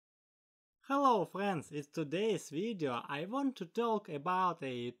Hello friends, in today's video I want to talk about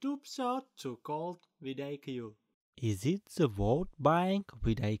a YouTube short called VidIQ. Is it the world buying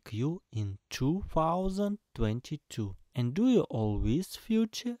VidIQ in 2022? And do your always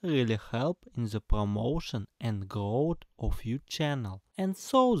future really help in the promotion and growth of your channel? And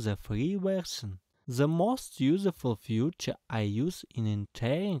so the free version. The most useful feature I use in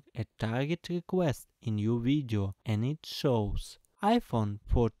entering a target request in your video, and it shows iPhone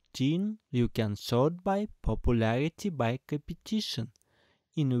 14 you can sort by popularity by competition,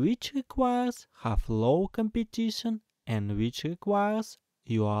 in which requires have low competition and which requires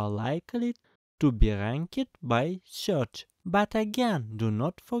you are likely to be ranked by search. But again, do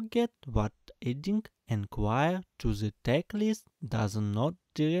not forget what adding enquire to the tag list does not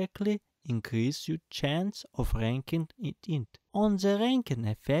directly increase your chance of ranking it. On the ranking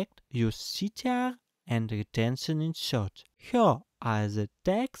effect, use CTR and retention in search. Here are the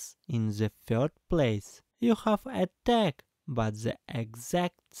tags in the third place. You have a tag, but the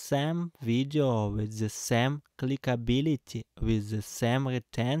exact same video with the same clickability, with the same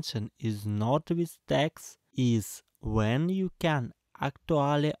retention is not with tags, is when you can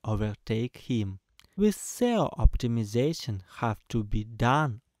actually overtake him. With SEO optimization have to be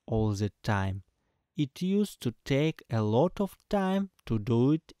done all the time. It used to take a lot of time to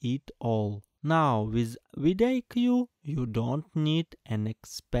do it all. Now with VidIQ, you don't need an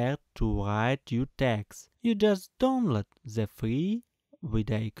expert to write your tags. You just download the free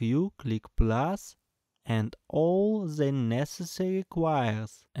VidIQ Click Plus and all the necessary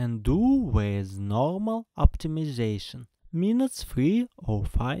requires and do with normal optimization. Minutes 3 or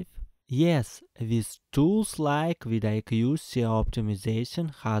 5. Yes, with tools like VidIQ SEO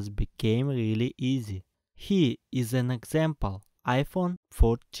optimization has become really easy. Here is an example, iPhone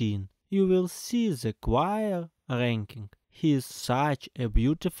 14. You will see the query ranking. Here's such a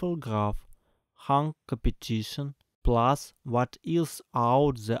beautiful graph. Hang competition plus what else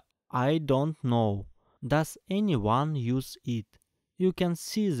out there I don't know. Does anyone use it? You can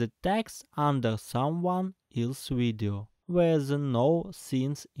see the text under someone else's video, where there no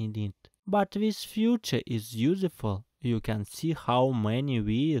scenes in it. But this feature is useful. You can see how many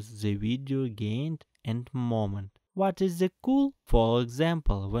views the video gained and moment. What is the cool? For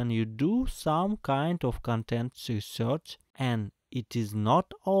example, when you do some kind of content research and it is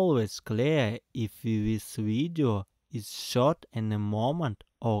not always clear if this video is shot in a moment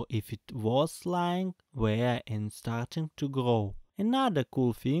or if it was lying where and starting to grow. Another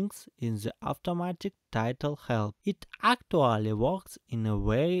cool thing is the automatic title help. It actually works in a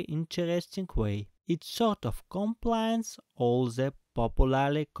very interesting way. It sort of combines all the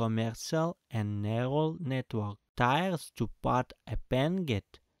popularly commercial and neural network tires to put a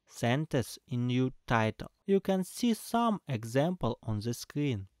penget sentence in your title. You can see some example on the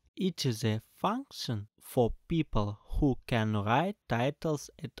screen. It is a function for people who can write titles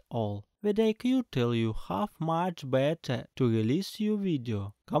at all. VidIQ tell you how much better to release your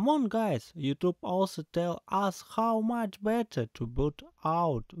video. Come on guys, YouTube also tell us how much better to put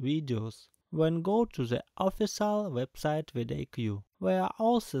out videos. When go to the official website VidIQ, where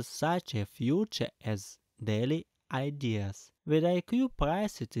also such a feature as daily ideas. VidIQ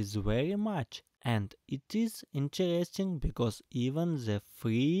price it is very much, and it is interesting because even the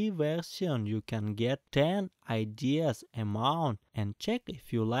free version you can get 10 ideas amount and check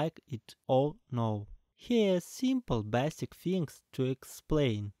if you like it or no. Here are simple basic things to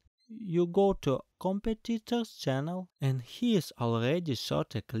explain. You go to competitor's channel and he is already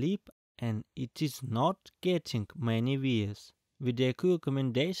shot a clip and it is not getting many views. VidIQ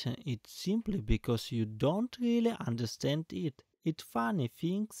recommendation it's simply because you don't really understand it. It funny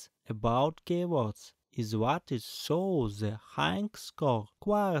things about keywords is what it shows the rank score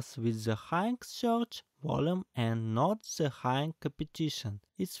queries with the rank search volume and not the rank competition.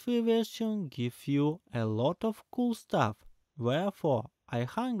 Its free version gives you a lot of cool stuff. Therefore, I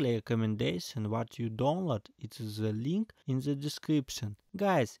highly recommendation what you download. It is the link in the description.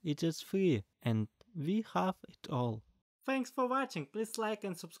 Guys, it is free and we have it all. Thanks for watching. Please like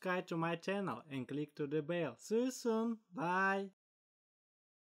and subscribe to my channel and click to the bell. See you soon. Bye.